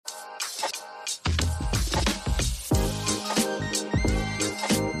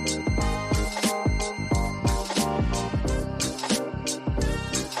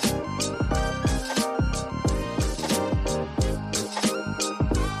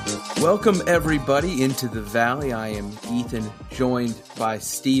Welcome, everybody, into the Valley. I am Ethan, joined by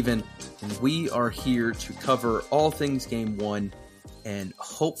Steven, and we are here to cover all things Game 1 and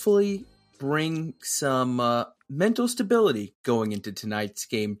hopefully bring some mental stability going into tonight's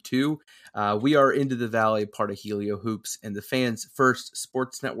Game 2. We are Into the Valley, part of Helio Hoops and the Fans First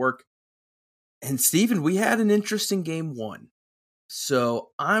Sports Network. And Steven, we had an interesting Game 1. So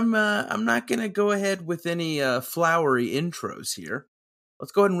I'm not going to go ahead with any flowery intros here.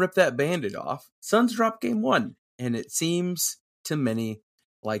 Let's go ahead and rip that Band-Aid off. Suns drop Game 1, and it seems to many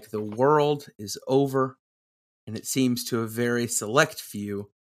like the world is over, and it seems to a very select few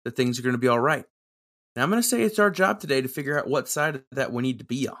that things are going to be all right. Now, I'm going to say it's our job today to figure out what side of that we need to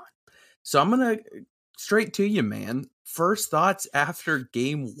be on. So I'm going to straight to you, man. First thoughts after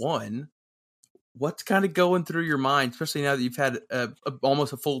Game 1. What's kind of going through your mind, especially now that you've had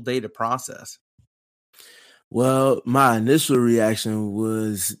almost a full day to process? Well, my initial reaction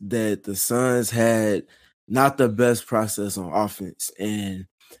was that the Suns had not the best process on offense, and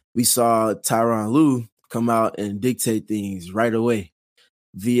we saw Tyronn Lue come out and dictate things right away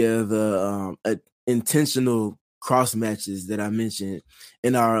via the intentional cross matches that I mentioned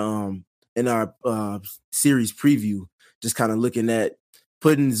in our series preview. Just kind of looking at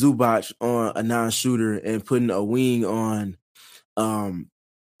putting Zubac on a non-shooter and putting a wing on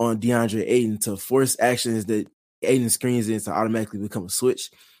DeAndre Ayton to force actions that Ayton screens in to automatically become a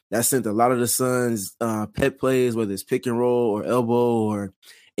switch. That sent a lot of the Suns' pet plays, whether it's pick and roll or elbow or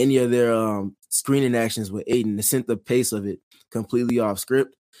any of their screening actions with Ayton. It sent the pace of it completely off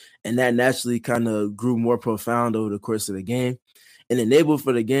script. And that naturally kind of grew more profound over the course of the game and enabled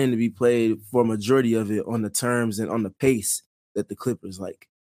for the game to be played for a majority of it on the terms and on the pace that the Clippers like.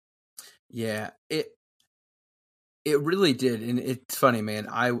 Yeah, it really did. And it's funny, man.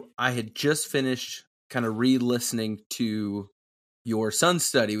 I had just finished kind of re-listening to your Sun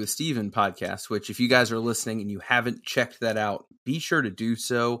Study with Steven podcast, which if you guys are listening and you haven't checked that out, be sure to do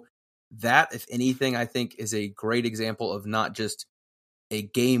so. That, if anything, I think is a great example of not just a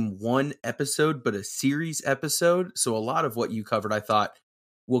Game 1 episode, but a series episode. So a lot of what you covered, I thought,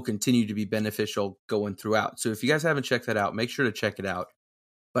 will continue to be beneficial going throughout. So if you guys haven't checked that out, make sure to check it out.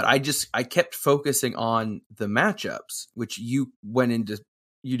 But I kept focusing on the matchups, which you went into.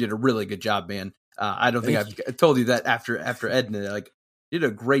 You did a really good job, man. I don't think I've told you that after Edna, like, did a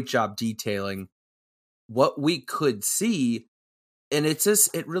great job detailing what we could see. And it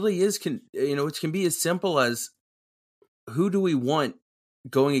really is, it can be as simple as who do we want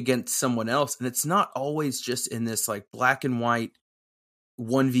going against someone else? And it's not always just in this like black and white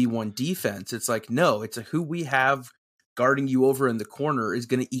 1v1 defense. It's like, no, it's who we have guarding you over in the corner is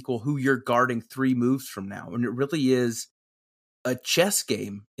going to equal who you're guarding 3 moves from now. And it really is a chess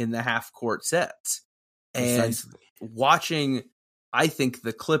game in the half court sets. And Precisely. Watching, I think,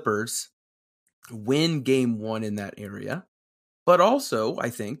 the Clippers win Game 1 in that area, but also I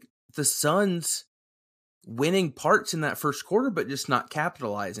think the Suns winning parts in that first quarter, but just not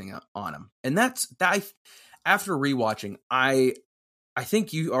capitalizing on them. And that's after rewatching, I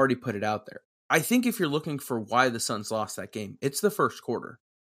think you already put it out there. I think if you're looking for why the Suns lost that game, it's the first quarter.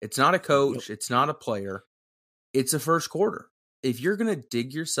 It's not a coach. Yep. It's not a player. It's a first quarter. If you're going to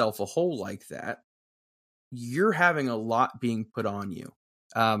dig yourself a hole like that, you're having a lot being put on you.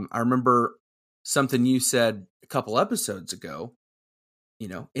 I remember something you said a couple episodes ago.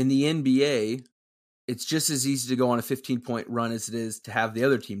 In the NBA, it's just as easy to go on a 15-point run as it is to have the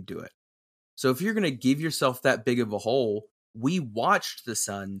other team do it. So if you're going to give yourself that big of a hole, we watched the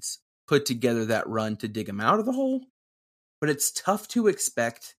Suns put together that run to dig them out of the hole, but it's tough to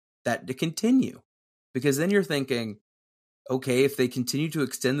expect that to continue because then you're thinking, okay, if they continue to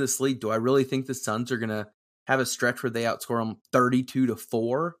extend this lead, do I really think the Suns are going to have a stretch where they outscore them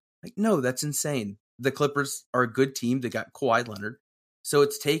 32-4? Like, no, that's insane. The Clippers are a good team. They got Kawhi Leonard. So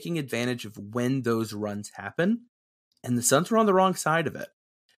it's taking advantage of when those runs happen, and the Suns were on the wrong side of it.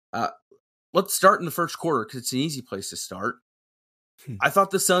 Let's start in the first quarter because it's an easy place to start. I thought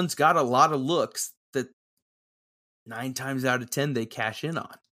the Suns got a lot of looks that 9 times out of 10 they cash in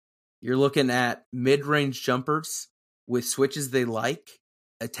on. You're looking at mid-range jumpers with switches they like,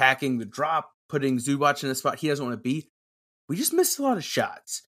 attacking the drop, putting Zubac in a spot he doesn't want to be. We just missed a lot of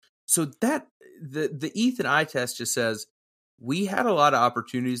shots. So that the Ethan eye test just says we had a lot of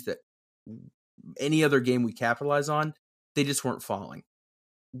opportunities that any other game we capitalize on, they just weren't falling.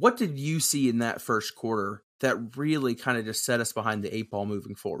 What did you see in that first quarter that really kind of just set us behind the 8 ball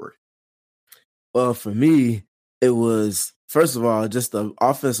moving forward? Well, for me, it was, first of all, just the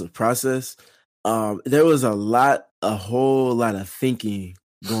offensive process. There was a whole lot of thinking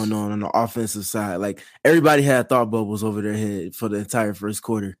going on the offensive side. Like everybody had thought bubbles over their head for the entire first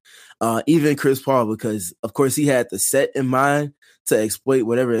quarter. Even Chris Paul, because of course he had the set in mind to exploit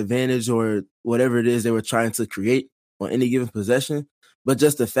whatever advantage or whatever it is they were trying to create on any given possession. But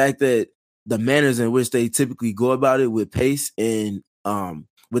just the fact that the manners in which they typically go about it with pace and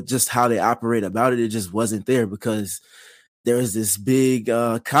with just how they operate about it, it just wasn't there because there was this big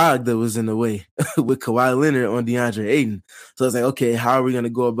cog that was in the way with Kawhi Leonard on DeAndre Ayton. So it's like, okay, how are we going to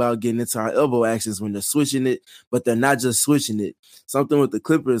go about getting into our elbow actions when they're switching it, but they're not just switching it. Something with the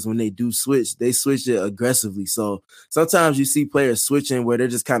Clippers, when they do switch, they switch it aggressively. So sometimes you see players switching where they're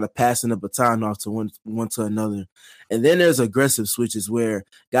just kind of passing the baton off to one to another. And then there's aggressive switches where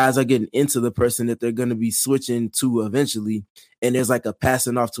guys are getting into the person that they're going to be switching to eventually. And there's like a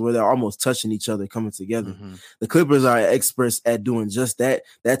passing off to where they're almost touching each other coming together. Mm-hmm. The Clippers are experts at doing just that.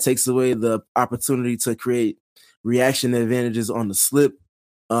 That takes away the opportunity to create reaction advantages on the slip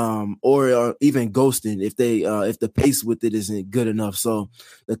or even ghosting if the pace with it isn't good enough. So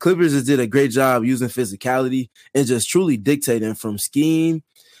the Clippers just did a great job using physicality and just truly dictating from scheme,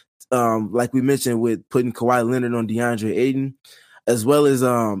 like we mentioned with putting Kawhi Leonard on DeAndre Ayton, as well as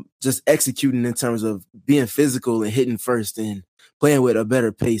just executing in terms of being physical and hitting first and playing with a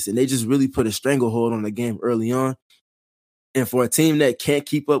better pace. And they just really put a stranglehold on the game early on. And for a team that can't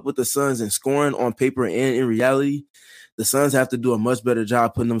keep up with the Suns in scoring on paper and in reality, the Suns have to do a much better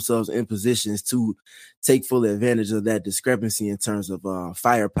job putting themselves in positions to take full advantage of that discrepancy in terms of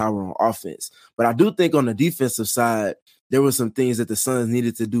firepower on offense. But I do think on the defensive side, there were some things that the Suns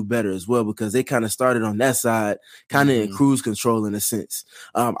needed to do better as well, because they kind of started on that side, kind of in cruise control in a sense.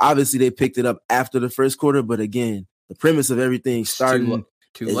 Obviously, they picked it up after the first quarter, but again, the premise of everything starting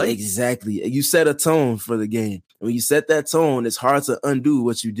too late. Exactly. You set a tone for the game. When you set that tone, it's hard to undo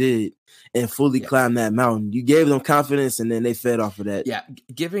what you did and fully climb that mountain. You gave them confidence, and then they fed off of that. Yeah,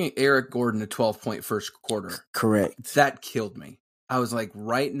 giving Eric Gordon a 12-point first quarter. Correct. That killed me. I was like,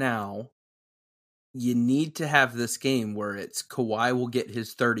 right now, you need to have this game where it's Kawhi will get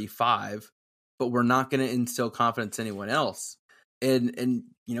his 35, but we're not going to instill confidence in anyone else. And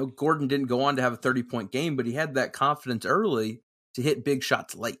you know, Gordon didn't go on to have a 30-point game, but he had that confidence early to hit big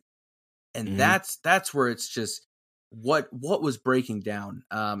shots late. And that's where it's just what was breaking down.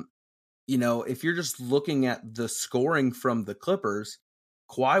 You know, if you're just looking at the scoring from the Clippers,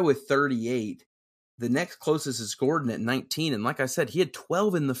 Kawhi with 38, the next closest is Gordon at 19. And like I said, he had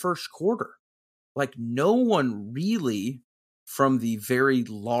 12 in the first quarter. Like no one really from the very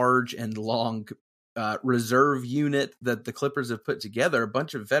large and long reserve unit that the Clippers have put together, a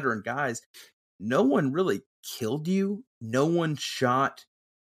bunch of veteran guys, no one really killed you. No one shot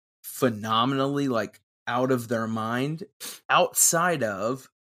phenomenally, like out of their mind, outside of,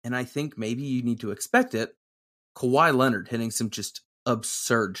 and I think maybe you need to expect it, Kawhi Leonard hitting some just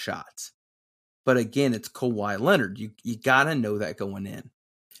absurd shots. But again, it's Kawhi Leonard. You got to know that going in.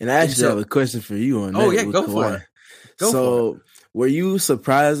 And I actually have a question for you on that. Oh, yeah, go for it. Go for it. Were you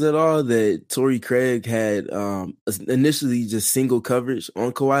surprised at all that Torrey Craig had initially just single coverage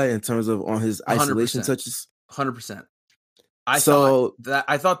on Kawhi in terms of on his isolation 100%. touches? 100%. I thought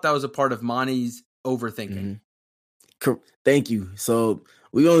that was a part of Monty's overthinking. Thank you. So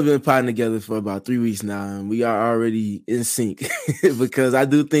we've only been potting together for about 3 weeks now, and we are already in sync because I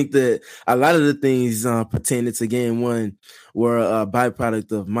do think that a lot of the things pertaining to game one were a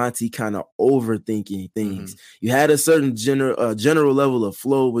byproduct of Monty kind of overthinking things. You had a certain general level of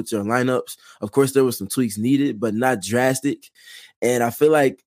flow with your lineups. Of course, there were some tweaks needed, but not drastic. And I feel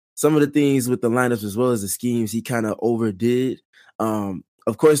like some of the things with the lineups as well as the schemes, he kind of overdid.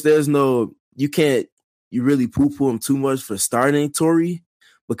 Of course, you really poo-poo him too much for starting Torrey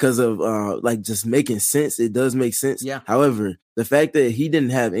because of like just making sense. It does make sense. Yeah. However, the fact that he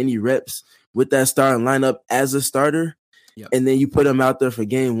didn't have any reps with that starting lineup as a starter, and then you put him out there for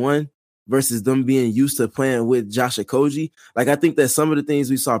game one versus them being used to playing with Josh Okogie. Like, I think that some of the things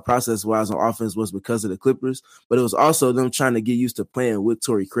we saw process-wise on offense was because of the Clippers, but it was also them trying to get used to playing with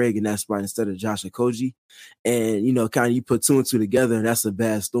Torrey Craig in that spot instead of Josh Okogie. And, you know, kind of you put two and two together, and that's a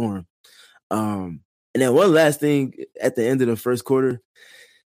bad storm. And then one last thing at the end of the first quarter,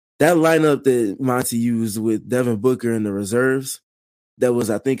 that lineup that Monty used with Devin Booker in the reserves, that was,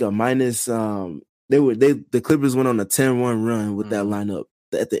 I think, a minus. The Clippers went on a 10-1 run with that lineup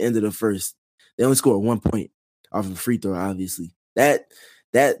at the end of the first. They only scored 1 point off of a free throw. Obviously, that's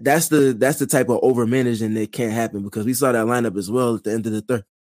the type of overmanaging that can't happen, because we saw that lineup as well at the end of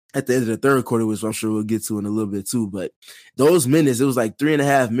the third quarter, which I'm sure we'll get to in a little bit too. But those minutes, it was like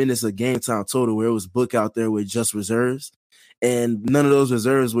 3.5 minutes of game time total where it was Book out there with just reserves. And none of those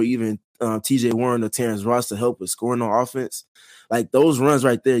reserves were even TJ Warren or Terrence Ross to help with scoring on offense. Like those runs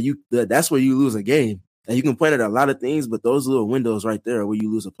right there, that's where you lose a game. And you can point at a lot of things, but those little windows right there are where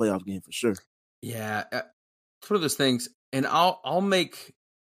you lose a playoff game for sure. Yeah, it's one of those things, and I'll make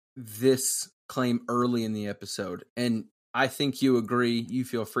this claim early in the episode, and I think you agree. You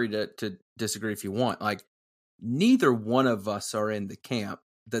feel free to disagree if you want. Like, neither one of us are in the camp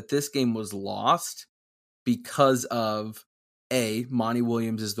that this game was lost because of Monty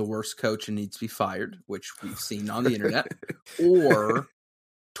Williams is the worst coach and needs to be fired, which we've seen on the internet, or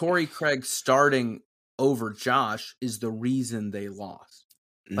Torrey Craig starting over Josh is the reason they lost.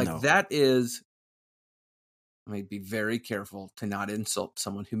 Like, that is, let me be very careful to not insult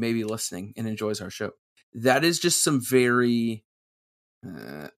someone who may be listening and enjoys our show. That is just some very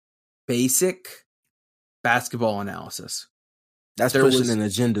basic basketball analysis. That's pushing an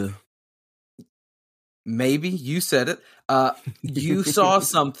agenda. Maybe you said it. You saw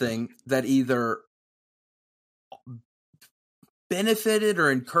something that either benefited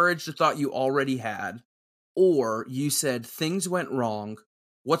or encouraged a thought you already had, or you said things went wrong.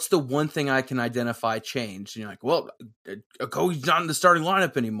 What's the one thing I can identify changed? And you're like, well, Okogie's not in the starting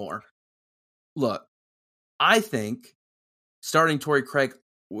lineup anymore. Look, I think starting Torrey Craig,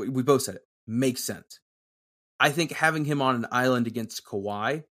 we both said it, makes sense. I think having him on an island against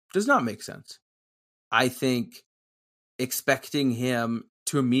Kawhi does not make sense. I think expecting him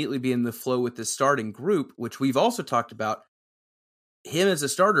to immediately be in the flow with the starting group, which we've also talked about, him as a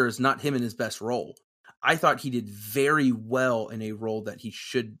starter is not him in his best role. I thought he did very well in a role that he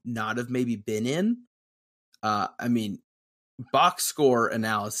should not have maybe been in. I mean, box score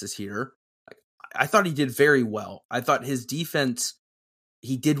analysis here, I thought he did very well. I thought his defense,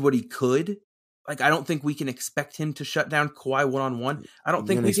 he did what he could. Like, I don't think we can expect him to shut down Kawhi one-on-one. I don't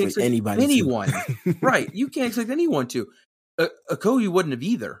think we can expect anyone. Right. You can't expect anyone to. Okogie wouldn't have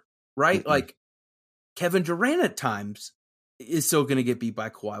either, right? Mm-hmm. Like, Kevin Durant at times is still going to get beat by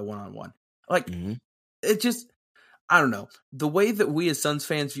Kawhi one-on-one. Like, it just, I don't know. The way that we as Suns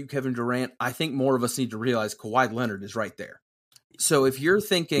fans view Kevin Durant, I think more of us need to realize Kawhi Leonard is right there. So if you're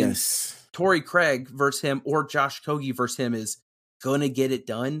thinking Torrey Craig versus him or Josh Okogie versus him is going to get it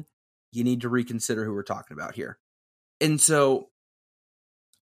done, you need to reconsider who we're talking about here. And so,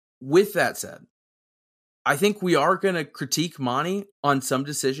 with that said, I think we are going to critique Monty on some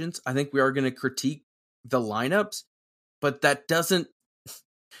decisions. I think we are going to critique the lineups, but that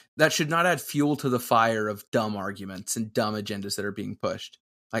should not add fuel to the fire of dumb arguments and dumb agendas that are being pushed.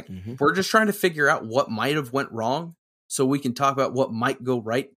 Like, we're just trying to figure out what might have went wrong so we can talk about what might go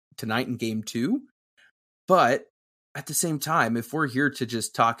right tonight in game 2. But at the same time, if we're here to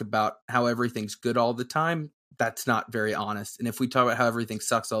just talk about how everything's good all the time, that's not very honest. And if we talk about how everything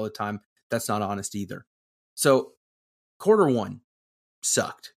sucks all the time, that's not honest either. So, quarter 1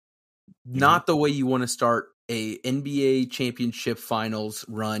 sucked. Not the way you want to start a NBA championship finals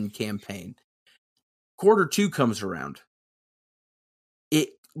run campaign. Quarter 2 comes around.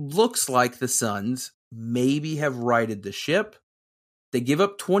 It looks like the Suns maybe have righted the ship. They give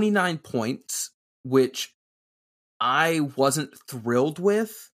up 29 points, which I wasn't thrilled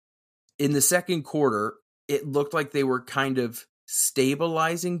with. In the second quarter, it looked like they were kind of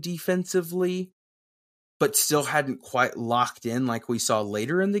stabilizing defensively, but still hadn't quite locked in like we saw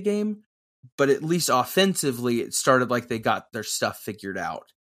later in the game. But at least offensively, it started like they got their stuff figured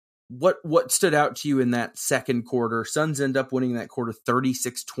out. What stood out to you in that second quarter? Suns end up winning that quarter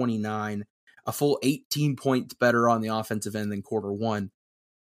 36-29, a full 18 points better on the offensive end than quarter 1.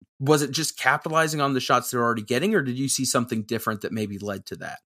 Was it just capitalizing on the shots they're already getting, or did you see something different that maybe led to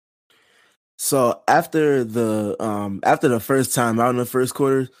that? So after the first time out in the first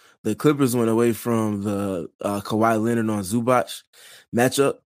quarter, the Clippers went away from the Kawhi Leonard on Zubac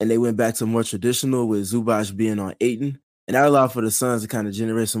matchup, and they went back to more traditional with Zubac being on Ayton. And that allowed for the Suns to kind of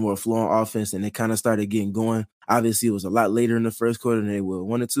generate some more flow on offense, and they kind of started getting going. Obviously, it was a lot later in the first quarter than they were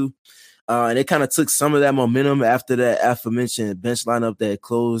wanted to. And they kind of took some of that momentum after that aforementioned bench lineup that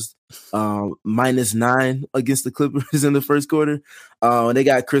closed -9 against the Clippers in the first quarter. And they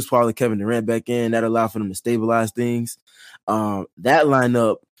got Chris Paul and Kevin Durant back in. That allowed for them to stabilize things. That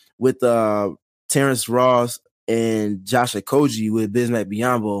lineup with Terrence Ross and Josh Okogie with Bismack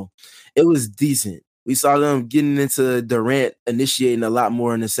Biyombo, it was decent. We saw them getting into Durant initiating a lot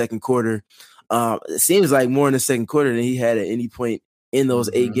more in the second quarter. It seems like more in the second quarter than he had at any point in those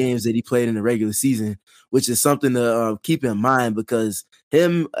 8 games that he played in the regular season, which is something to keep in mind because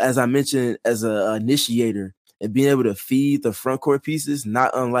him, as I mentioned, as an initiator and being able to feed the front court pieces,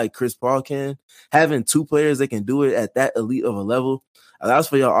 not unlike Chris Paul can, having 2 players that can do it at that elite of a level allows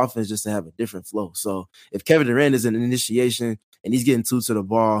for your offense just to have a different flow. So if Kevin Durant is an initiation and he's getting 2 to the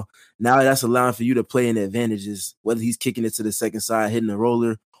ball. Now that's allowing for you to play in advantages, whether he's kicking it to the second side, hitting a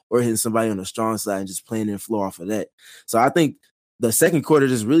roller, or hitting somebody on the strong side and just playing in flow off of that. So I think the second quarter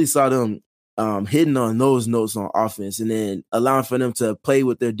just really saw them hitting on those notes on offense and then allowing for them to play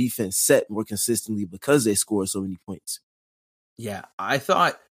with their defense set more consistently because they scored so many points. Yeah, I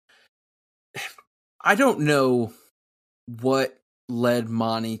don't know what led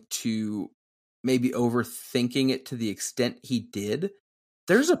Monty to maybe overthinking it to the extent he did.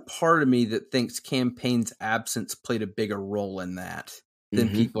 There's a part of me that thinks Cam Payne's absence played a bigger role in that than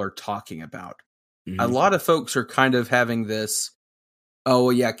people are talking about. A lot of folks are kind of having this, oh,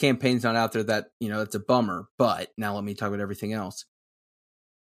 yeah, Cam Payne's not out there, that's a bummer. But now let me talk about everything else.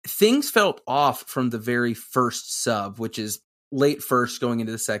 Things felt off from the very first sub, which is late first going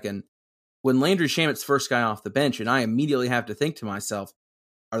into the second, when Landry Shamet's first guy off the bench, and I immediately have to think to myself,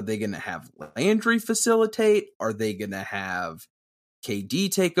 are they going to have Landry facilitate? Are they going to have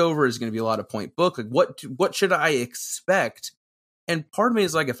KD take over? Is going to be a lot of point book? Like, what should I expect? And part of me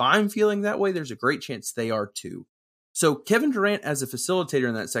is like, if I'm feeling that way, there's a great chance they are too. So Kevin Durant as a facilitator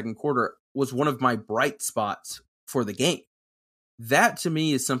in that second quarter was one of my bright spots for the game. That to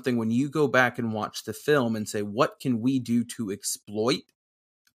me is something when you go back and watch the film and say, what can we do to exploit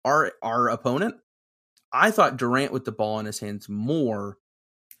our opponent? I thought Durant with the ball in his hands more,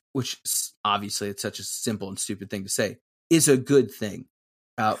 which obviously it's such a simple and stupid thing to say, is a good thing.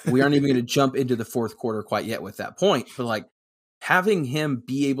 We aren't even going to jump into the fourth quarter quite yet with that point, but like having him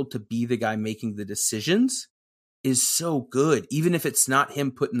be able to be the guy making the decisions is so good, even if it's not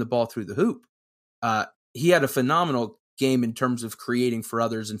him putting the ball through the hoop. He had a phenomenal game in terms of creating for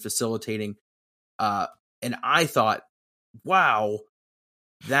others and facilitating. And I thought, wow,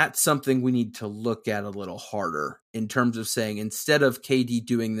 that's something we need to look at a little harder in terms of saying, instead of KD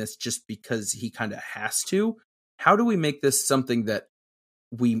doing this just because he kind of has to, how do we make this something that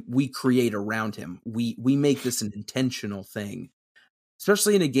we create around him? We make this an intentional thing,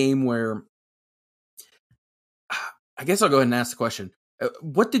 especially in a game where, I guess I'll go ahead and ask the question.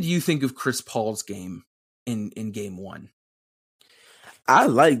 What did you think of Chris Paul's game in game one? I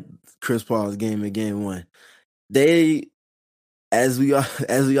like Chris Paul's game in game one. They, as we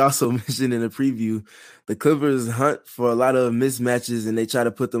also mentioned in the preview, the Clippers hunt for a lot of mismatches and they try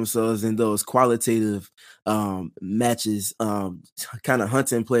to put themselves in those qualitative matches, kind of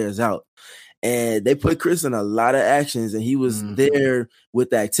hunting players out. And they put Chris in a lot of actions, and he was there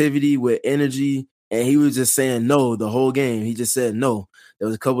with activity, with energy, and he was just saying no the whole game. He just said no. There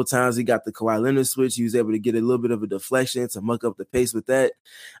was a couple times he got the Kawhi Leonard switch. He was able to get a little bit of a deflection to muck up the pace with that.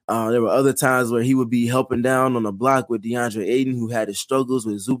 There were other times where he would be helping down on the block with DeAndre Ayton, who had his struggles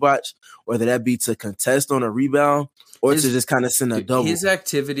with Zubac, whether that be to contest on a rebound or to just kind of send a double. His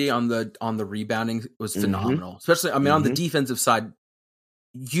activity on the rebounding was phenomenal, especially, on the defensive side.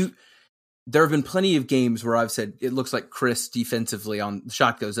 There have been plenty of games where I've said it looks like Chris defensively on the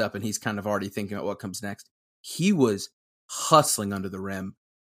shot goes up and he's kind of already thinking about what comes next. He was hustling under the rim,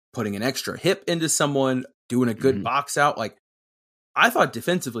 putting an extra hip into someone, doing a good box out. Like, I thought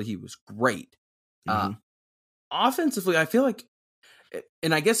defensively he was great. Offensively, I feel like,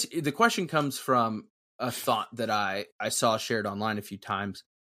 and I guess the question comes from a thought that I saw shared online a few times.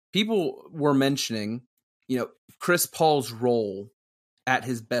 People were mentioning, Chris Paul's role at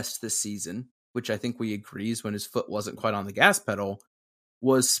his best this season, which I think we agree is when his foot wasn't quite on the gas pedal,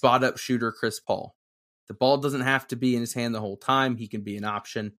 was spot up shooter Chris Paul. The ball doesn't have to be in his hand the whole time. He can be an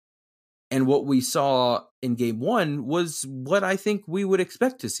option. And what we saw in game one was what I think we would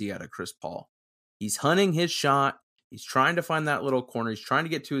expect to see out of Chris Paul. He's hunting his shot. He's trying to find that little corner. He's trying to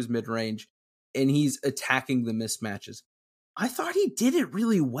get to his mid-range, and he's attacking the mismatches. I thought he did it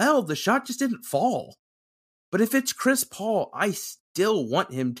really well. The shot just didn't fall. But if it's Chris Paul, I still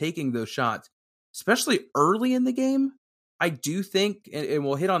want him taking those shots, especially early in the game. I do think, and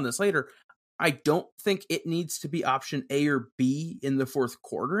we'll hit on this later, I don't think it needs to be option A or B in the fourth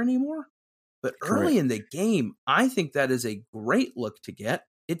quarter anymore. But early in the game, I think that is a great look to get.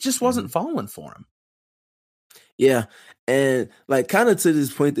 It just wasn't falling for him. Yeah. And like kind of to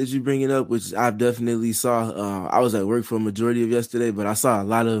this point that you're bringing up, which I've definitely saw, I was at work for a majority of yesterday, but I saw a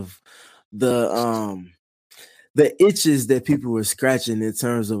lot of the itches that people were scratching in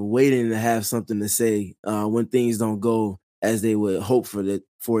terms of waiting to have something to say when things don't go as they would hope for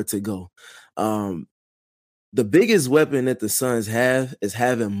it to go. The biggest weapon that the Suns have is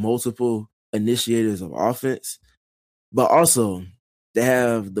having multiple initiators of offense, but also they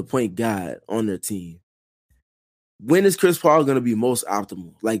have the point guard on their team. When is Chris Paul going to be most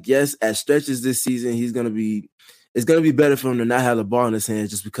optimal? Like, yes, at stretches this season, it's going to be better for him to not have the ball in his hands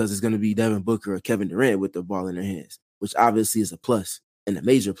just because it's going to be Devin Booker or Kevin Durant with the ball in their hands. which obviously is a plus and a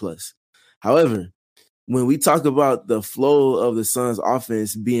major plus. However, when we talk about the flow of the Suns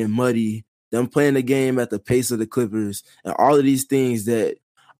offense being muddy, them playing the game at the pace of the Clippers, and all of these things that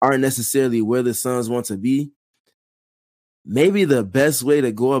aren't necessarily where the Suns want to be, maybe the best way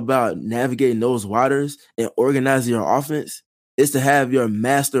to go about navigating those waters and organizing your offense is to have your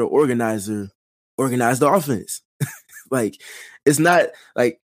master organizer organize the offense. Like, it's not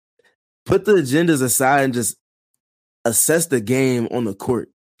like, put the agendas aside and just assess the game on the court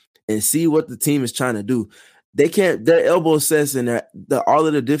and see what the team is trying to do. They can't, their elbow sets and all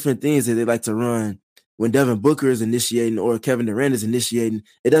of the different things that they like to run when Devin Booker is initiating or Kevin Durant is initiating,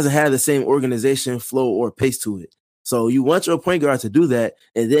 it doesn't have the same organization, flow, or pace to it. So you want your point guard to do that,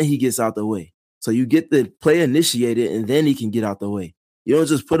 and then he gets out the way. So you get the play initiated, and then he can get out the way. You don't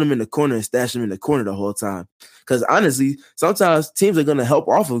just put him in the corner and stash him in the corner the whole time. Because honestly, sometimes teams are going to help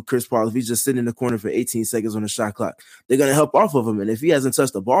off of Chris Paul if he's just sitting in the corner for 18 seconds on the shot clock. They're going to help off of him. And if he hasn't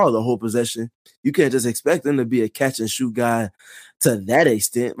touched the ball the whole possession, you can't just expect him to be a catch and shoot guy to that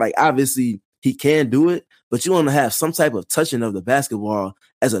extent. Like, obviously, he can do it, but you want to have some type of touching of the basketball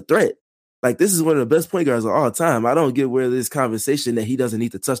as a threat. Like, this is one of the best point guards of all time. I don't get where this conversation that he doesn't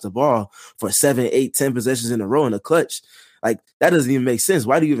need to touch the ball for 7, 8, 10 possessions in a row in a clutch. Like, that doesn't even make sense.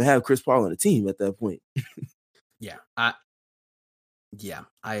 Why do you even have Chris Paul on the team at that point?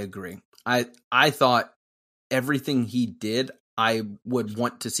 I agree. I thought everything he did, I would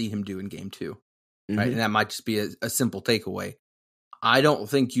want to see him do in game 2. Right. And that might just be a simple takeaway. I don't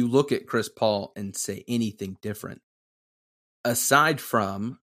think you look at Chris Paul and say anything different aside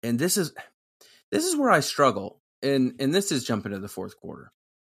from, and this is where I struggle. And this is jumping to the fourth quarter.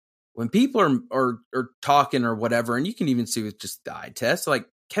 When people are talking or whatever, and you can even see with just the eye test, like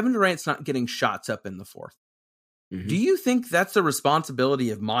Kevin Durant's not getting shots up in the fourth. Do you think that's the responsibility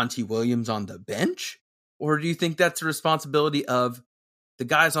of Monty Williams on the bench? Or do you think that's the responsibility of the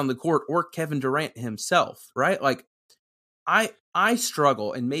guys on the court or Kevin Durant himself, right? Like, I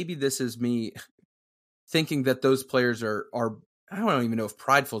struggle, and maybe this is me thinking that those players are I don't even know if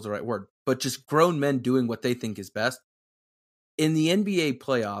prideful is the right word, but just grown men doing what they think is best. In the NBA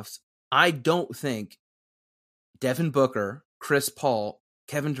playoffs, I don't think Devin Booker, Chris Paul,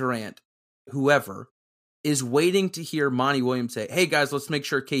 Kevin Durant, whoever, is waiting to hear Monty Williams say, hey guys, let's make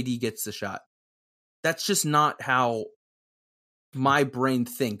sure KD gets the shot. That's just not how my brain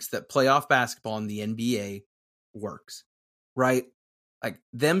thinks that playoff basketball in the NBA works, right? Like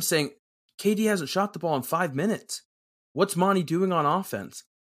them saying, KD hasn't shot the ball in 5 minutes. What's Monty doing on offense?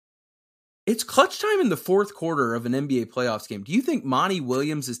 It's clutch time in the fourth quarter of an NBA playoffs game. Do you think Monty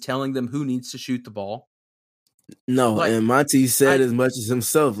Williams is telling them who needs to shoot the ball? No, like, and Monty said as much as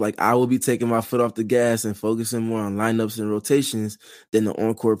himself, like, I will be taking my foot off the gas and focusing more on lineups and rotations than the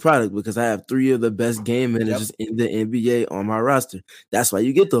on-court product because I have 3 of the best game managers in the NBA on my roster. That's why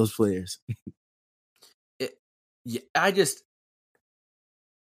you get those players. I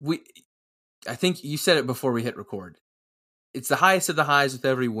think you said it before we hit record. It's the highest of the highs with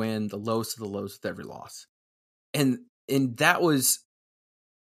every win, the lowest of the lows with every loss. And that was,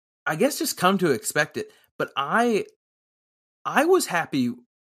 I guess, just come to expect it. But I was happy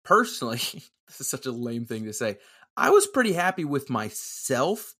personally. This is such a lame thing to say. I was pretty happy with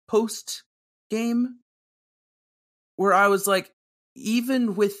myself post game, where I was like,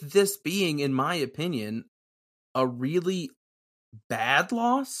 even with this being, in my opinion, a really bad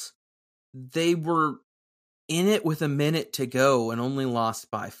loss, they were in it with a minute to go and only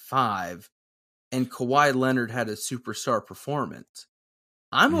lost by 5. And Kawhi Leonard had a superstar performance.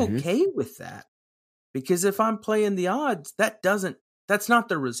 I'm okay with that. Because if I'm playing the odds, that's not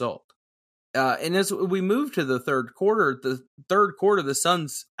the result. And as we move to the third quarter, the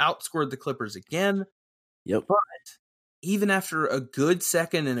Suns outscored the Clippers again. Yep. But even after a good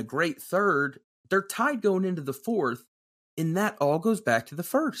second and a great third, they're tied going into the fourth, and that all goes back to the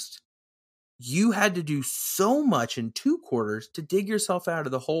first. You had to do so much in 2 quarters to dig yourself out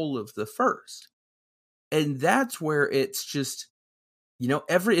of the hole of the first. And that's where it's just,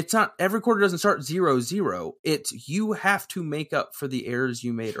 every quarter doesn't start 0-0. It's you have to make up for the errors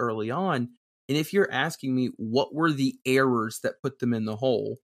you made early on. And if you're asking me what were the errors that put them in the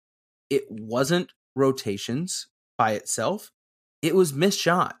hole, it wasn't rotations by itself. It was missed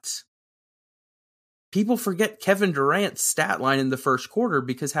shots. People forget Kevin Durant's stat line in the first quarter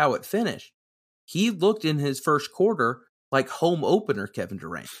because how it finished. He looked in his first quarter like home opener Kevin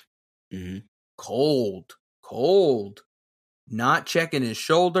Durant. Cold. Not checking his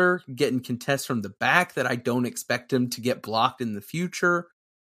shoulder, getting contests from the back that I don't expect him to get blocked in the future.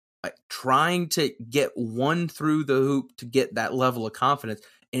 Like, trying to get one through the hoop to get that level of confidence.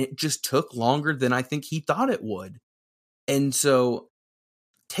 And it just took longer than I think he thought it would. And so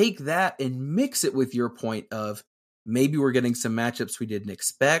take that and mix it with your point of maybe we're getting some matchups we didn't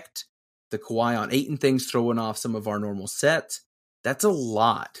expect. The Kawhi on Ayton things throwing off some of our normal sets. That's a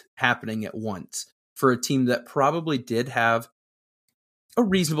lot happening at once for a team that probably did have a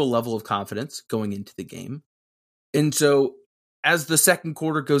reasonable level of confidence going into the game. And so as the second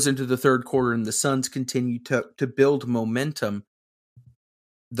quarter goes into the third quarter and the Suns continue to build momentum,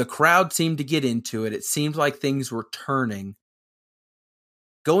 the crowd seemed to get into it. It seemed like things were turning.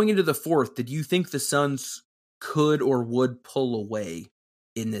 Going into the fourth, did you think the Suns could or would pull away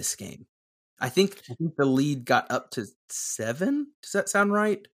in this game? I think the lead got up to 7. Does that sound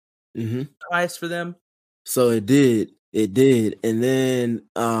right? Mm-hmm. Highest for them? So it did. It did. And then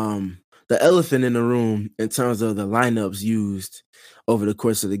the elephant in the room in terms of the lineups used over the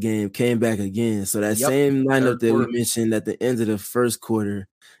course of the game came back again. So that same lineup that we mentioned at the end of the first quarter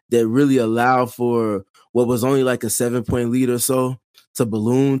that really allowed for what was only like a 7-point lead or so to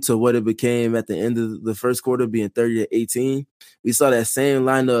balloon to what it became at the end of the first quarter being 30-18. We saw that same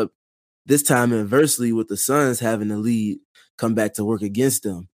lineup this time inversely with the Suns having the lead come back to work against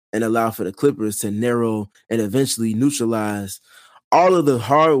them and allow for the Clippers to narrow and eventually neutralize all of the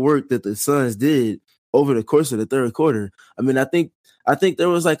hard work that the Suns did over the course of the third quarter. I mean, I think there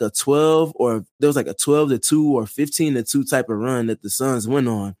was like a 12 or there was like a 12-2 or 15-2 type of run that the Suns went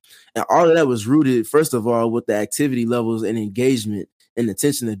on. And all of that was rooted, first of all, with the activity levels and engagement and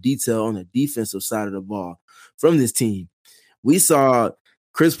attention to detail on the defensive side of the ball from this team. We saw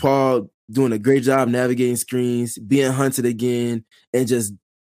Chris Paul doing a great job navigating screens, being hunted again, and just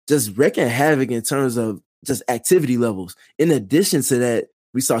wreaking havoc in terms of just activity levels. In addition to that,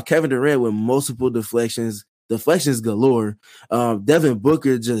 we saw Kevin Durant with multiple deflections galore. Devin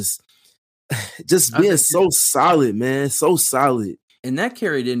Booker just being so solid, man, so solid. And that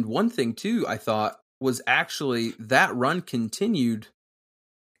carried in one thing too, I thought, was actually that run continued.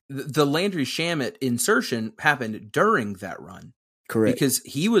 The Landry Shamet insertion happened during that run. Correct. Because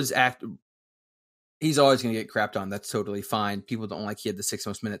he was he's always going to get crapped on. That's totally fine. People don't like he had the 6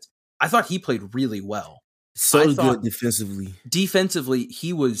 most minutes. I thought he played really well. So good defensively. Defensively,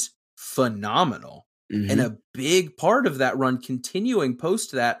 he was phenomenal. Mm-hmm. And a big part of that run continuing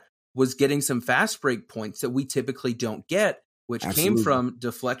post that was getting some fast break points that we typically don't get, which came from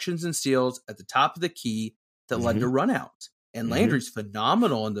deflections and steals at the top of the key that led to runouts. And Landry's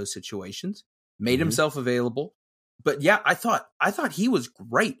phenomenal in those situations, made himself available. But yeah, I thought he was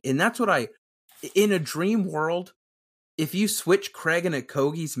great. And that's what in a dream world, if you switch Craig and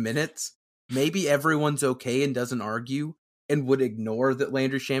Okogie's minutes, maybe everyone's okay and doesn't argue and would ignore that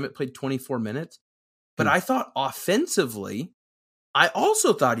Landry Shamet played 24 minutes. But I thought offensively, I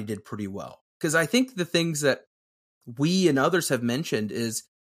also thought he did pretty well. Because I think the things that we and others have mentioned is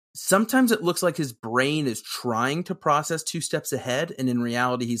sometimes it looks like his brain is trying to process 2 steps ahead. And in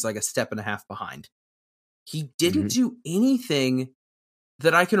reality, he's like a step and a half behind. He didn't do anything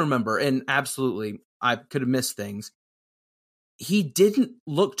that I can remember. And absolutely, I could have missed things. He didn't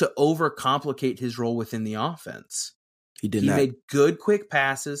look to overcomplicate his role within the offense. He did not. He made good, quick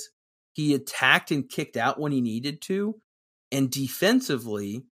passes. He attacked and kicked out when he needed to. And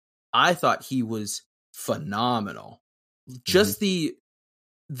defensively, I thought he was phenomenal. Just the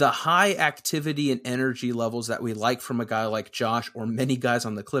high activity and energy levels that we like from a guy like Josh or many guys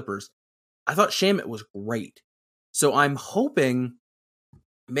on the Clippers, I thought Shamet was great. So I'm hoping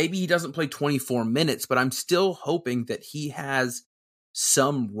maybe he doesn't play 24 minutes, but I'm still hoping that he has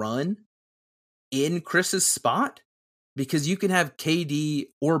some run in Chris's spot, because you can have KD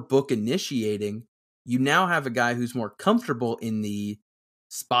or Book initiating. You now have a guy who's more comfortable in the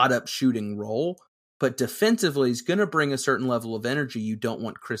spot up shooting role, but defensively is going to bring a certain level of energy you don't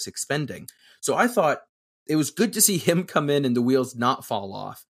want Chris expending. So I thought it was good to see him come in and the wheels not fall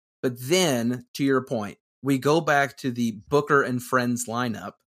off. But then, to your point, we go back to the Booker and friends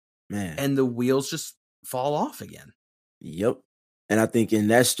lineup, and the wheels just fall off again. Yep. And I think in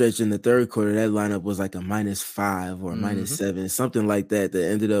that stretch in the third quarter, that lineup was like a -5 or a -7, something like that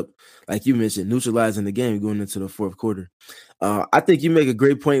ended up, like you mentioned, neutralizing the game going into the fourth quarter. I think you make a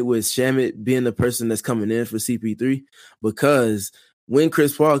great point with Shamet being the person that's coming in for CP3, because when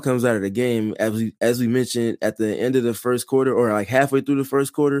Chris Paul comes out of the game, as we mentioned at the end of the first quarter, or like halfway through the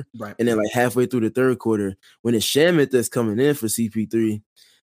first quarter, right, and then like halfway through the third quarter, when it's Shamet that's coming in for CP3,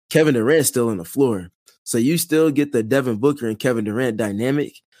 Kevin Durant's still on the floor. So you still get the Devin Booker and Kevin Durant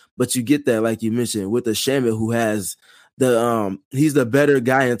dynamic, but you get that, like you mentioned, with the Shamet who has he's the better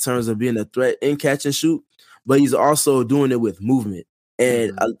guy in terms of being a threat in catch and shoot, but he's also doing it with movement.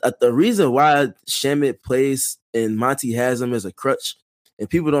 And the reason why Shamet plays and Monty has him as a crutch and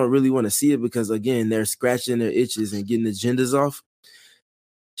people don't really want to see it because, again, they're scratching their itches and getting agendas off.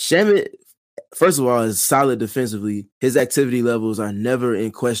 Shamet, first of all, is solid defensively. His activity levels are never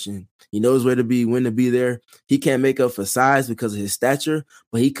in question. He knows where to be, when to be there. He can't make up for size because of his stature,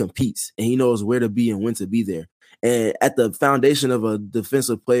 but he competes, and he knows where to be and when to be there. And at the foundation of a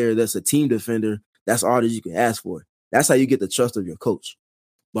defensive player that's a team defender, that's all that you can ask for. That's how you get the trust of your coach.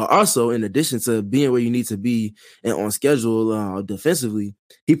 But also, in addition to being where you need to be and on schedule defensively,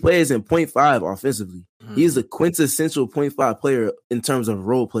 he plays in 0.5 offensively. Mm-hmm. He is a quintessential 0.5 player in terms of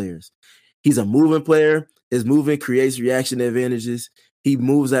role players. He's a moving player. His movement creates reaction advantages. He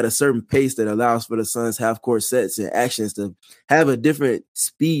moves at a certain pace that allows for the Suns' half-court sets and actions to have a different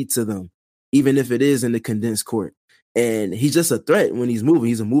speed to them, even if it is in the condensed court. And he's just a threat when he's moving.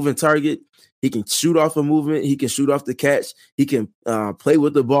 He's a moving target. He can shoot off a movement. He can shoot off the catch. He can play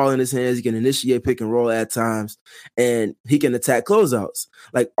with the ball in his hands. He can initiate pick and roll at times. And he can attack closeouts.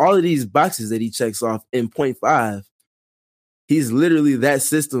 Like, all of these boxes that he checks off in 0.5, he's literally that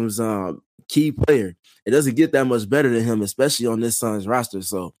system's key player. It doesn't get that much better than him, especially on this Suns roster.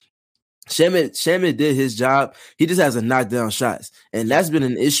 So Shamet did his job. He just has to knock down shots. And that's been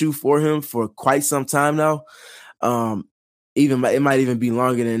an issue for him for quite some time now. It might even be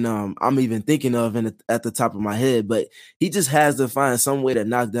longer than I'm even thinking of at the top of my head, but he just has to find some way to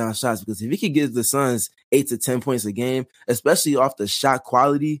knock down shots, because if he could give the Suns 8 to 10 points a game, especially off the shot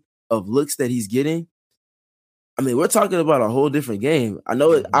quality of looks that he's getting, I mean, we're talking about a whole different game. I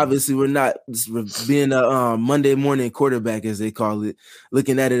know obviously we're not being a Monday morning quarterback, as they call it,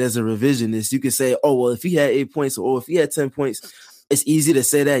 looking at it as a revisionist. You could say, oh, well, if he had 8 points or if he had 10 points, it's easy to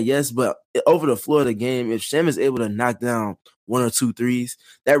say that, yes, but over the floor of the game, if Shem is able to knock down 1 or 2 threes,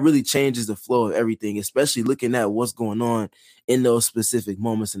 that really changes the flow of everything, especially looking at what's going on in those specific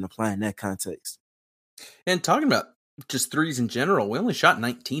moments and applying that context. And talking about just threes in general, we only shot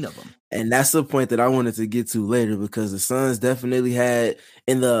 19 of them. And that's the point that I wanted to get to later, because the Suns definitely had,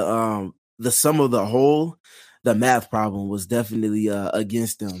 in the sum of the whole, the math problem was definitely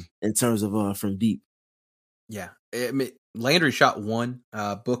against them in terms of from deep. Yeah. I mean, Landry shot 1,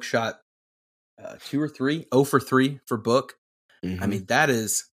 Book shot 2 or 3, 0 for 3 for Book. Mm-hmm. I mean,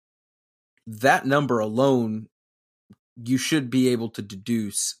 that number alone, you should be able to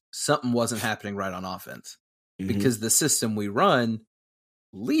deduce something wasn't happening right on offense, because the system we run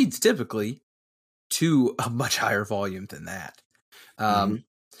leads typically to a much higher volume than that.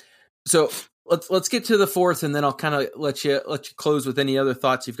 So let's get to the fourth, and then I'll kind of let you close with any other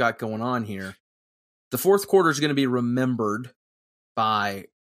thoughts you've got going on here. The fourth quarter is going to be remembered by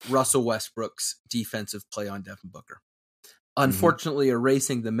Russell Westbrook's defensive play on Devin Booker. Unfortunately,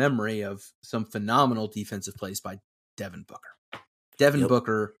 erasing the memory of some phenomenal defensive plays by Devin Booker. Devin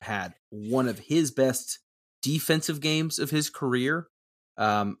Booker had one of his best defensive games of his career.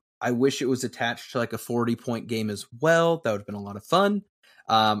 I wish it was attached to like a 40-point game as well. That would have been a lot of fun.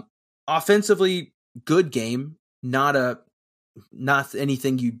 Offensively, good game. Not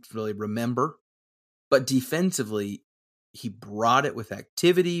anything you'd really remember. But defensively, he brought it with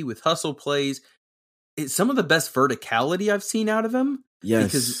activity, with hustle plays. It's some of the best verticality I've seen out of him. Yes.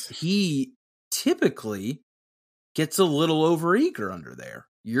 Because he typically gets a little overeager under there.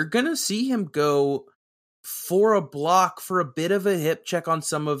 You're going to see him go for a block, for a bit of a hip check on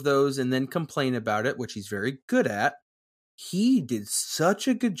some of those, and then complain about it, which he's very good at. He did such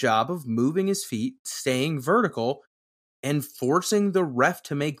a good job of moving his feet, staying vertical, and forcing the ref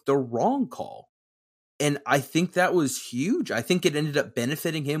to make the wrong call. And I think that was huge. I think it ended up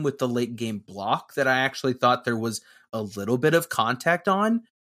benefiting him with the late game block that I actually thought there was a little bit of contact on,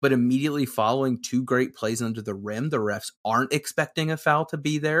 but immediately following 2 great plays under the rim, the refs aren't expecting a foul to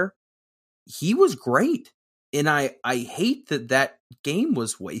be there. He was great. And I hate that game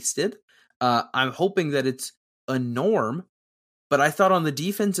was wasted. I'm hoping that it's a norm, but I thought on the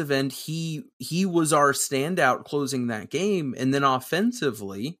defensive end, he was our standout closing that game. And then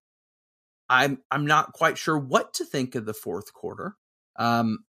offensively, I'm not quite sure what to think of the fourth quarter. A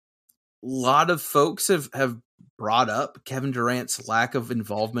lot of folks have brought up Kevin Durant's lack of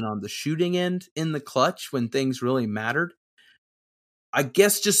involvement on the shooting end in the clutch when things really mattered. I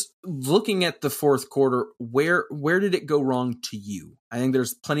guess just looking at the fourth quarter, where did it go wrong to you? I think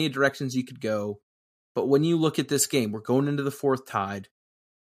there's plenty of directions you could go, but when you look at this game, we're going into the fourth tied.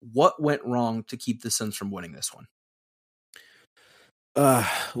 What went wrong to keep the Suns from winning this one?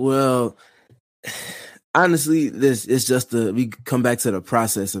 Well, honestly, this is just we come back to the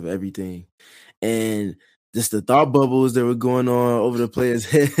process of everything, and just the thought bubbles that were going on over the players'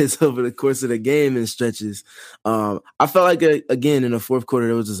 heads over the course of the game and stretches. I felt like, again, in the fourth quarter,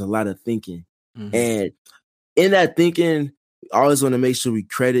 there was just a lot of thinking. And in that thinking, I always want to make sure we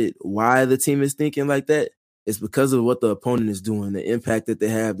credit why the team is thinking like that. It's because of what the opponent is doing, the impact that they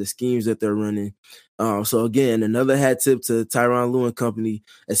have, the schemes that they're running. So again, another hat tip to Tyronn Lue and company,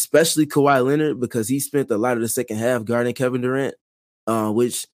 especially Kawhi Leonard, because he spent a lot of the second half guarding Kevin Durant,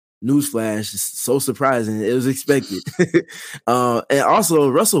 which newsflash is so surprising. It was expected. And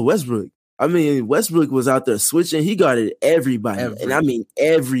also Russell Westbrook. I mean, Westbrook was out there switching. He guarded everybody. And I mean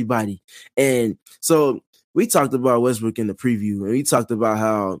everybody. And so we talked about Westbrook in the preview, and we talked about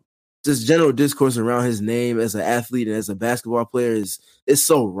how just general discourse around his name as an athlete and as a basketball player is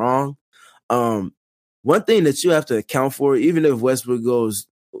so wrong. One thing that you have to account for, even if Westbrook goes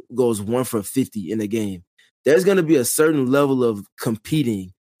 1 for 50 in a game, there's going to be a certain level of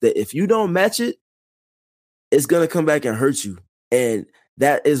competing that if you don't match it, it's going to come back and hurt you. And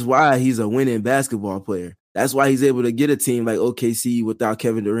that is why he's a winning basketball player. That's why he's able to get a team like OKC without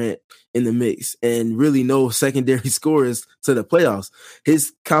Kevin Durant in the mix and really no secondary scorers to the playoffs.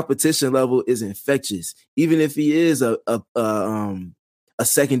 His competition level is infectious, even if he is a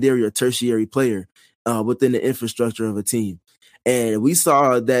secondary or tertiary player within the infrastructure of a team. And we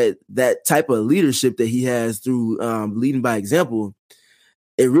saw that type of leadership that he has through leading by example.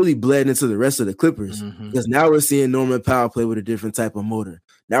 It really bled into the rest of the Clippers because now we're seeing Norman Powell play with a different type of motor.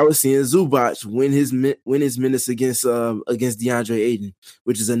 Now we're seeing Zubac win his minutes against DeAndre Ayton,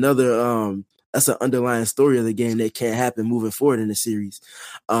 which is another that's an underlying story of the game that can't happen moving forward in the series.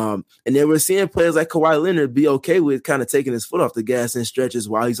 And then we're seeing players like Kawhi Leonard be okay with kind of taking his foot off the gas in stretches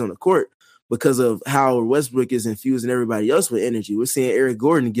while he's on the court because of how Westbrook is infusing everybody else with energy. We're seeing Eric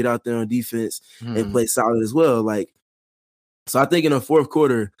Gordon get out there on defense and play solid as well. So I think in the fourth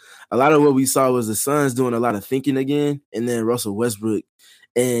quarter, a lot of what we saw was the Suns doing a lot of thinking again, and then Russell Westbrook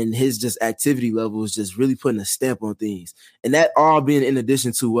and his just activity level was just really putting a stamp on things. And that all being in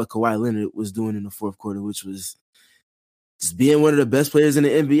addition to what Kawhi Leonard was doing in the fourth quarter, which was just being one of the best players in the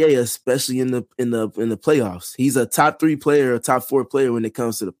NBA, especially in the playoffs. He's a top 3 player, a top 4 player when it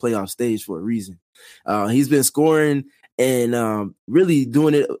comes to the playoff stage for a reason. He's been scoring and really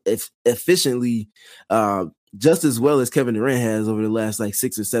doing it efficiently just as well as Kevin Durant has over the last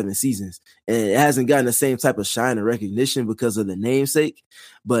 6 or 7 seasons. And it hasn't gotten the same type of shine or recognition because of the namesake.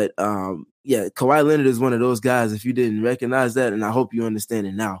 But Kawhi Leonard is one of those guys, if you didn't recognize that, and I hope you understand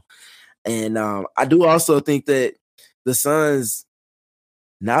it now. And I do also think that the Suns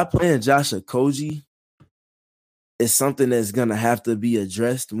not playing Josh Okogie is something that's going to have to be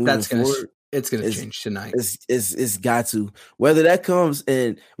addressed moving forward. It's going to change tonight. It's got to. Whether that comes,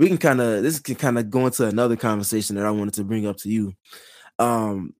 and this can kind of go into another conversation that I wanted to bring up to you.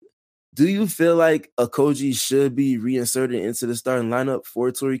 Do you feel like Okogie should be reinserted into the starting lineup for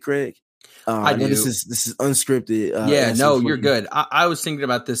Torrey Craig? I do. This is unscripted. You're good. I was thinking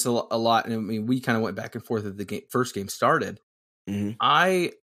about this a lot, and I mean, we kind of went back and forth as the first game started. Mm-hmm.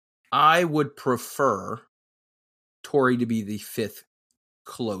 I would prefer Torrey to be the 5th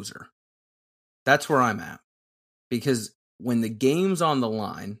closer. That's where I'm at. Because when the game's on the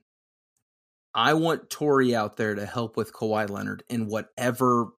line, I want Torrey out there to help with Kawhi Leonard in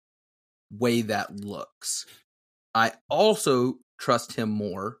whatever way that looks. I also trust him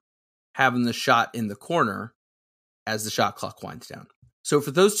more having the shot in the corner as the shot clock winds down. So for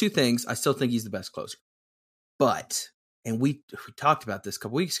those 2 things, I still think he's the best closer. But, and we talked about this a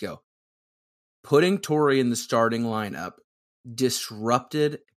couple weeks ago, putting Torrey in the starting lineup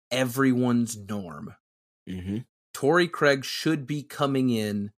disrupted everyone's norm. Mm-hmm. Torrey Craig should be coming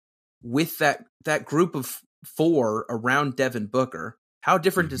in with that group of 4 around Devin Booker. How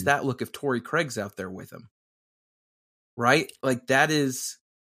different does that look if Torrey Craig's out there with him? Right?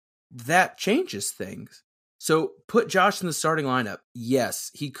 That changes things. So put Josh in the starting lineup.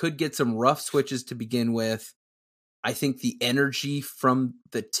 Yes, he could get some rough switches to begin with. I think the energy from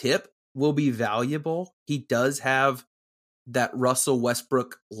the tip will be valuable. He does have that Russell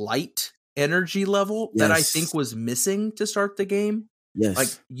Westbrook light energy level that I think was missing to start the game.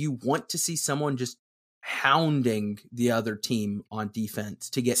 Yes. You want to see someone just hounding the other team on defense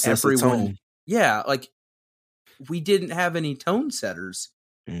to get everyone. Yeah. We didn't have any tone setters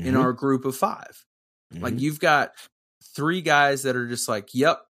in our group of 5. You've got 3 guys that are just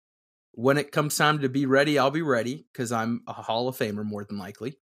yep, when it comes time to be ready, I'll be ready because I'm a Hall of Famer more than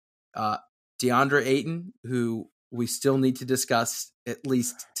likely. DeAndre Ayton, who we still need to discuss at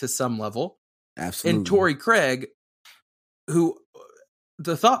least to some level. Absolutely. And Torrey Craig, who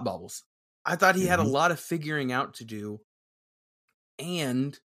the thought bubbles. I thought he had a lot of figuring out to do.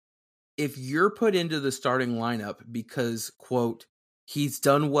 And if you're put into the starting lineup because, quote, he's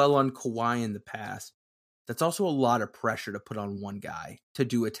done well on Kawhi in the past, that's also a lot of pressure to put on one guy to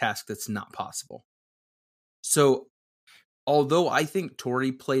do a task that's not possible. So although I think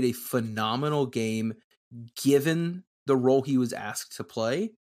Torrey played a phenomenal game given the role he was asked to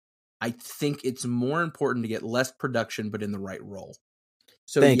play, I think it's more important to get less production but in the right role.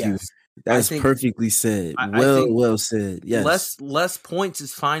 So Thank you. yes, I That's think perfectly said. I think Well said. Yes. less points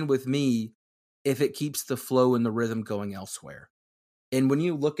is fine with me if it keeps the flow and the rhythm going elsewhere. And when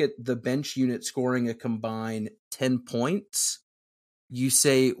you look at the bench unit scoring a combined 10 points, you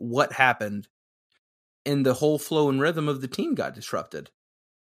say, what happened? And the whole flow and rhythm of the team got disrupted.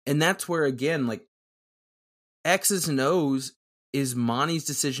 And that's where, again, like X's and O's, is Monty's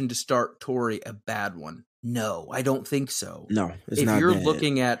decision to start Torrey a bad one? No, I don't think so. No, it's If not you're bad.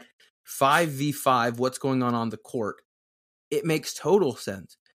 looking at 5v5, what's going on the court, it makes total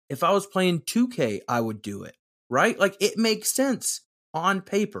sense. If I was playing 2K, I would do it, right? Like, it makes sense on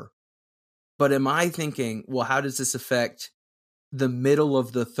paper. But am I thinking, well, how does this affect the middle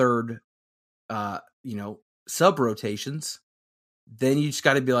of the third, sub rotations? Then you just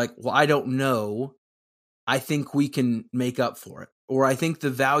got to be like, well, I don't know. I think we can make up for it. Or I think the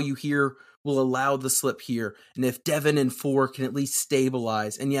value here will allow the slip here. And if Devin and 4 can at least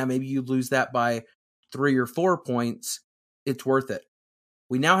stabilize, and yeah, maybe you lose that by 3 or 4 points, it's worth it.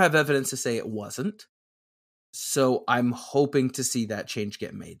 We now have evidence to say it wasn't. So I'm hoping to see that change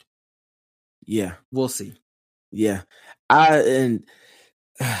get made. Yeah. We'll see. Yeah. I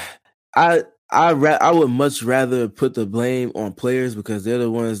would much rather put the blame on players because they're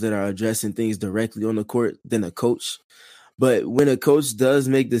the ones that are addressing things directly on the court than a coach. But when a coach does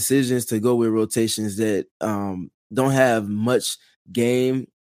make decisions to go with rotations that don't have much game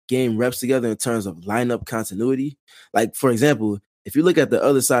reps together in terms of lineup continuity, like for example, if you look at the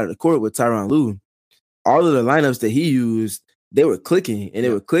other side of the court with Tyronn Lue, all of the lineups that he used, they were clicking, and they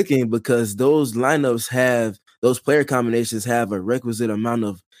were clicking because those lineups have those player combinations have a requisite amount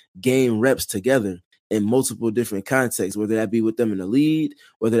of game reps together in multiple different contexts, whether that be with them in the lead,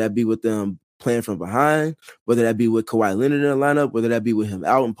 whether that be with them playing from behind, whether that be with Kawhi Leonard in the lineup, whether that be with him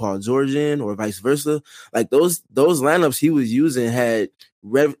out and Paul George in, or vice versa. Like those lineups he was using had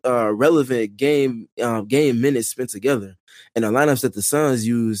relevant game minutes spent together, and the lineups that the Suns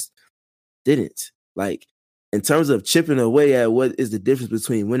used didn't. Like in terms of chipping away at what is the difference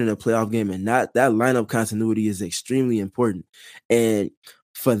between winning a playoff game and not, that lineup continuity is extremely important. And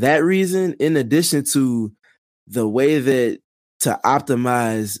for that reason, in addition to the way that to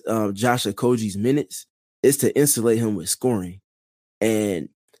optimize Josh Okogie's minutes is to insulate him with scoring. And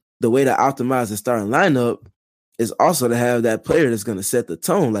the way to optimize the starting lineup is also to have that player that's going to set the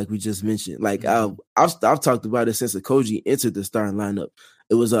tone, like we just mentioned. Like I've talked about it since Okogie entered the starting lineup.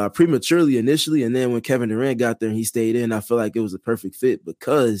 It was prematurely initially, and then when Kevin Durant got there and he stayed in, I feel like it was a perfect fit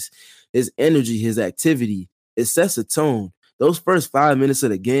because his energy, his activity, it sets a tone. Those first 5 minutes of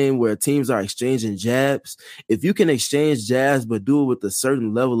the game where teams are exchanging jabs, if you can exchange jabs but do it with a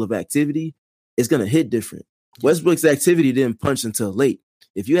certain level of activity, it's going to hit different. Westbrook's activity didn't punch until late.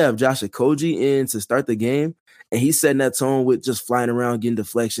 If you have Josh Okogie in to start the game, and he's setting that tone with just flying around, getting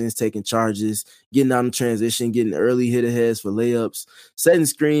deflections, taking charges, getting out in transition, getting early hit aheads for layups, setting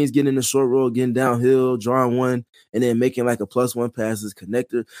screens, getting in the short roll, getting downhill, drawing one, and then making like a +1 passes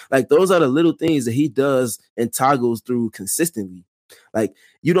connector. Like those are the little things that he does and toggles through consistently. Like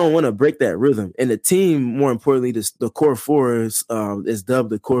you don't want to break that rhythm. And the team, more importantly, the core four is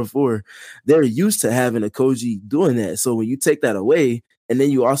dubbed the core four. They're used to having Okogie doing that. So when you take that away, and then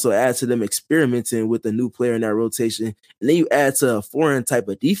you also add to them experimenting with a new player in that rotation. And then you add to a foreign type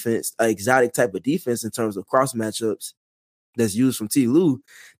of defense, an exotic type of defense in terms of cross matchups that's used from T. Lue.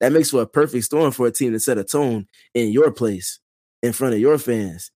 That makes for a perfect storm for a team to set a tone in your place, in front of your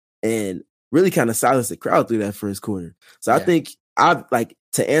fans, and really kind of silence the crowd through that first quarter. So I think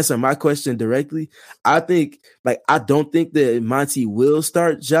to answer my question directly, I don't think that Monty will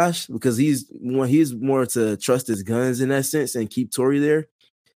start Josh because he's more to trust his guns in that sense and keep Torrey there.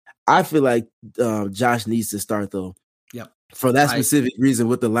 I feel like Josh needs to start though. Yep. For that specific reason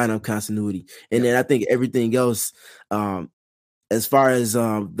with the lineup continuity. And then I think everything else, as far as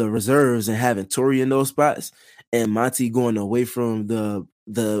the reserves and having Torrey in those spots and Monty going away from the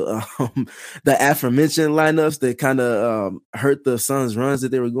aforementioned lineups that kind of hurt the Suns' runs that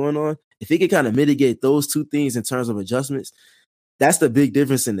they were going on, if he could kind of mitigate those two things in terms of adjustments, that's the big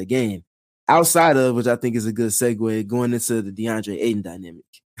difference in the game. Outside of, which I think is a good segue, going into the DeAndre Ayton dynamic.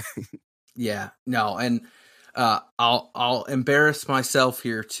 Yeah, no, and I'll embarrass myself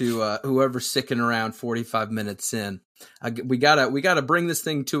here to whoever's sticking around 45 minutes in. We gotta bring this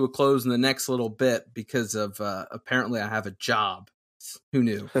thing to a close in the next little bit because of apparently I have a job. Who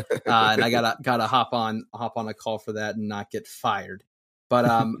knew? And I gotta hop on a call for that and not get fired. But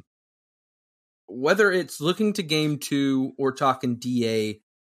whether it's looking to game 2 or talking DA,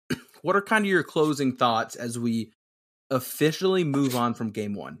 what are kind of your closing thoughts as we officially move on from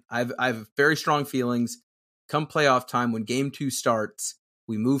game 1? I have very strong feelings. Come playoff time, when game 2 starts,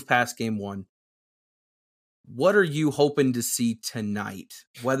 we move past game 1. What are you hoping to see tonight?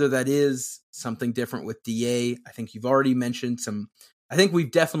 Whether that is something different with DA, I think you've already mentioned some. I think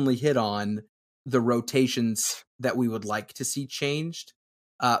we've definitely hit on the rotations that we would like to see changed.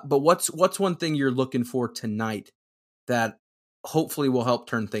 But what's one thing you're looking for tonight that hopefully will help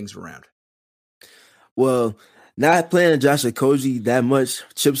turn things around? Well, not playing Josh Okogie that much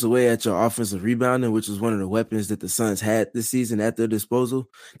chips away at your offensive rebounding, which was one of the weapons that the Suns had this season at their disposal.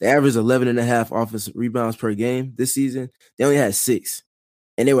 They averaged 11.5 offensive rebounds per game this season. They only had 6.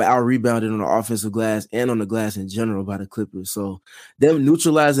 And they were out-rebounded on the offensive glass and on the glass in general by the Clippers. So them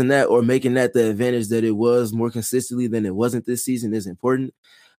neutralizing that or making that the advantage that it was more consistently than it wasn't this season is important.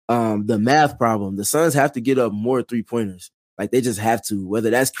 The math problem, the Suns have to get up more 3-pointers. Like, they just have to,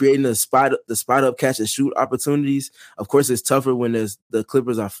 whether that's creating the spot up catch and shoot opportunities. Of course, it's tougher when the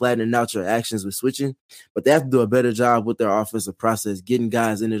Clippers are flattening out your actions with switching, but they have to do a better job with their offensive process, getting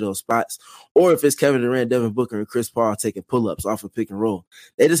guys into those spots. Or if it's Kevin Durant, Devin Booker, and Chris Paul taking pull-ups off of pick and roll,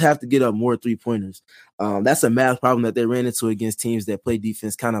 they just have to get up more 3-pointers. That's a math problem that they ran into against teams that play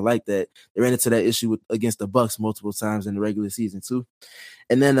defense kind of like that. They ran into that issue against the Bucks multiple times in the regular season too.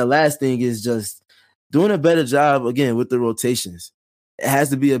 And then the last thing is just doing a better job, again, with the rotations. It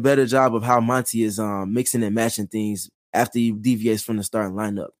has to be a better job of how Monty is mixing and matching things after he deviates from the starting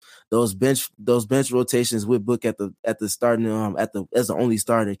lineup. Those bench rotations with Book at the starting as the only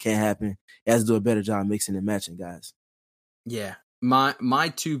starter can't happen. He has to do a better job mixing and matching guys. Yeah.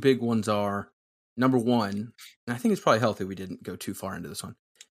 My two big ones are, number one, and I think it's probably healthy we didn't go too far into this one.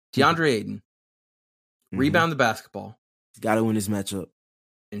 DeAndre Ayton, rebound the basketball. Got to win this matchup.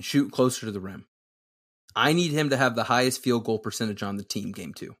 And shoot closer to the rim. I need him to have the highest field goal percentage on the team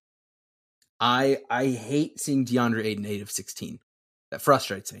game 2. I hate seeing DeAndre Ayton 8 of 16. That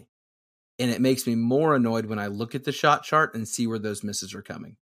frustrates me. And it makes me more annoyed when I look at the shot chart and see where those misses are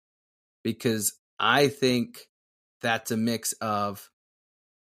coming. Because I think that's a mix of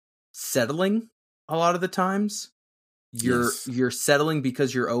settling a lot of the times. You're settling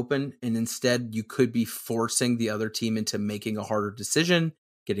because you're open, and instead you could be forcing the other team into making a harder decision,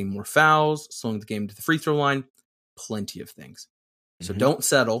 getting more fouls, slowing the game to the free throw line, plenty of things. So don't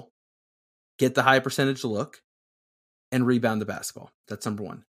settle, get the high percentage look, and rebound the basketball. That's number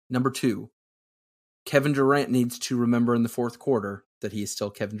one. Number 2, Kevin Durant needs to remember in the fourth quarter that he is still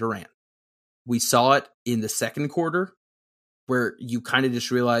Kevin Durant. We saw it in the second quarter where you kind of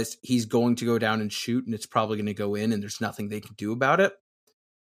just realized he's going to go down and shoot and it's probably going to go in and there's nothing they can do about it.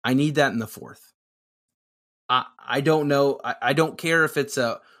 I need that in the fourth. I don't know. I don't care if it's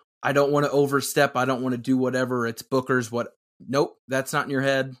I don't want to overstep. I don't want to do whatever. It's Booker's Nope, that's not in your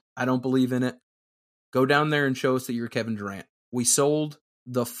head. I don't believe in it. Go down there and show us that you're Kevin Durant. We sold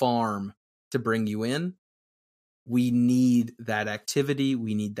the farm to bring you in. We need that activity.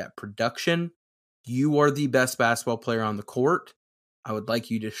 We need that production. You are the best basketball player on the court. I would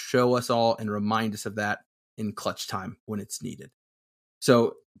like you to show us all and remind us of that in clutch time when it's needed.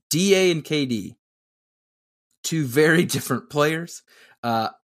 So DA and KD, 2 very different players.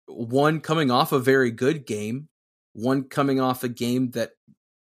 One coming off a very good game. One coming off a game that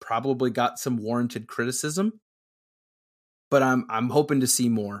probably got some warranted criticism. But I'm hoping to see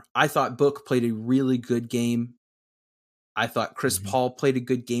more. I thought Book played a really good game. I thought Chris Paul played a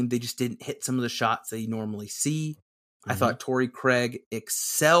good game. They just didn't hit some of the shots that you normally see. I thought Torrey Craig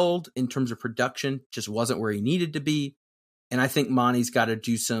excelled in terms of production, just wasn't where he needed to be. And I think Monty's got to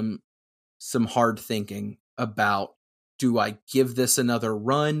do some hard thinking about, do I give this another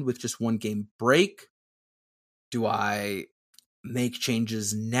run with just 1 game break? Do I make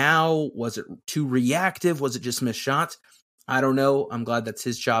changes now? Was it too reactive? Was it just missed shots? I don't know. I'm glad that's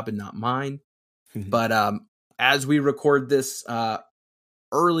his job and not mine. But as we record this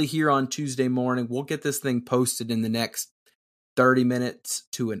early here on Tuesday morning, we'll get this thing posted in the next 30 minutes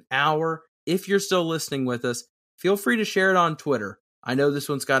to an hour. If you're still listening with us, feel free to share it on Twitter. I know this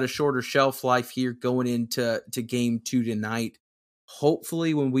one's got a shorter shelf life here going into game 2 tonight.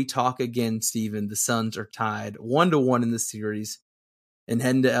 Hopefully when we talk again, Steven, the Suns are tied 1-1 in the series and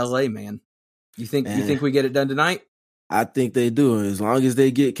heading to LA, man. You think we get it done tonight? I think they do. As long as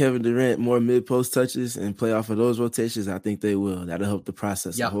they get Kevin Durant more mid-post touches and play off of those rotations, I think they will. That'll help the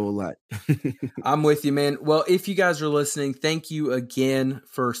process a whole lot. I'm with you, man. Well, if you guys are listening, thank you again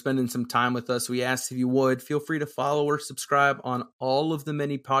for spending some time with us. We asked if you would. Feel free to follow or subscribe on all of the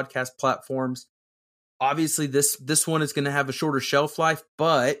many podcast platforms. Obviously, this one is going to have a shorter shelf life,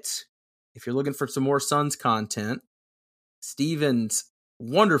 but if you're looking for some more Suns content, Steven's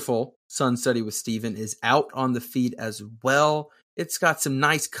wonderful Sun Study with Steven is out on the feed as well. It's got some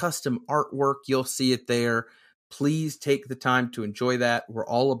nice custom artwork. You'll see it there. Please take the time to enjoy that. We're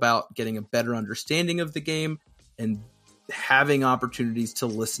all about getting a better understanding of the game, and having opportunities to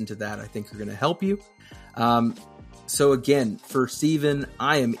listen to that, I think, are going to help you. So again, for Steven,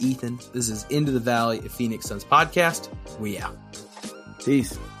 I am Ethan. This is Into the Valley, a Phoenix Suns podcast. We out.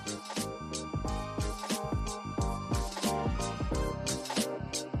 Peace.